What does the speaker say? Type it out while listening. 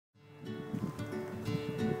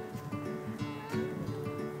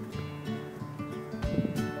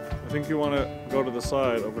think you want to go to the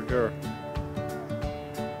side over here.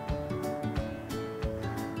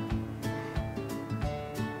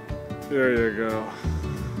 There you go.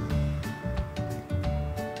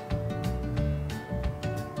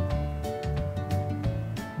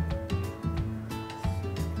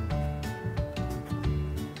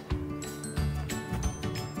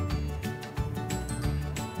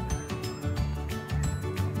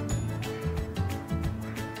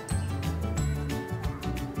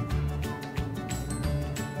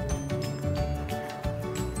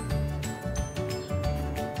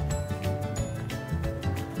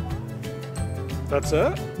 That's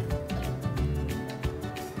it?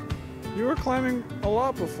 You were climbing a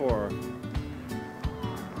lot before.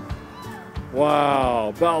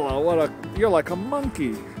 Wow, Bella, you're like a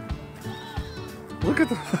monkey. Look at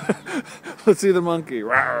the, let's see the monkey.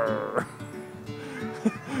 Rawr.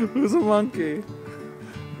 Who's a monkey?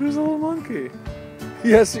 Who's a little monkey?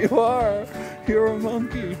 Yes, you are. You're a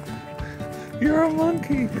monkey. You're a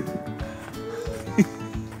monkey.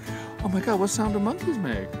 Oh my God, what sound do monkeys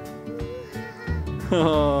make?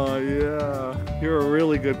 Oh yeah, you're a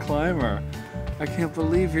really good climber. I can't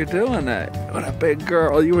believe you're doing it. What a big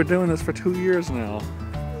girl. You were doing this for 2 years now.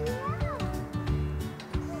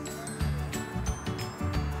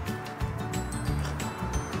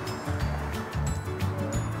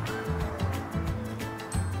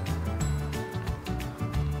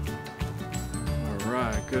 All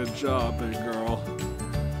right, good job, big girl.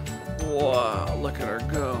 Wow, look at her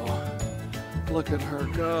go. Look at her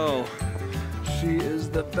go. She is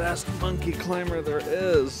the best monkey climber there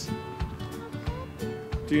is.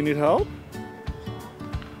 Do you need help?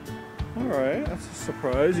 Alright, that's a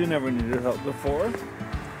surprise. You never needed help before.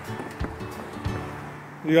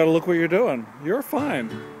 You gotta look what you're doing. You're fine.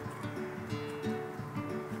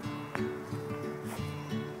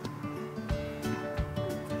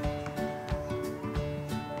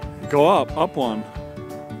 Go up one.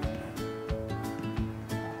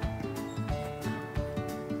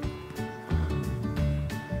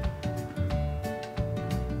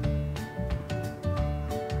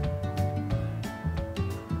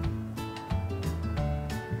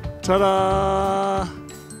 Ta-da!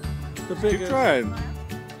 Keep trying.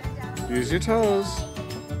 Use your toes.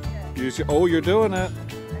 Use your. Oh, you're doing it.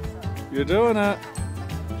 You're doing it.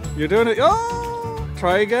 You're doing it. Oh!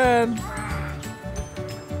 Try again.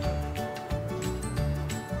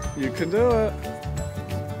 You can do it.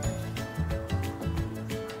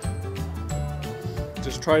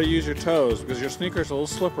 Just try to use your toes because your sneaker's a little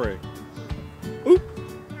slippery. Oop!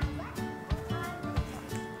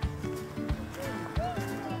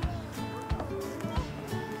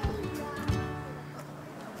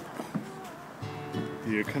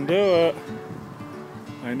 You can do it.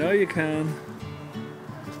 I know you can.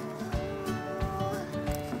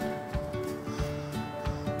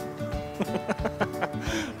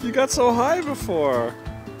 You got so high before.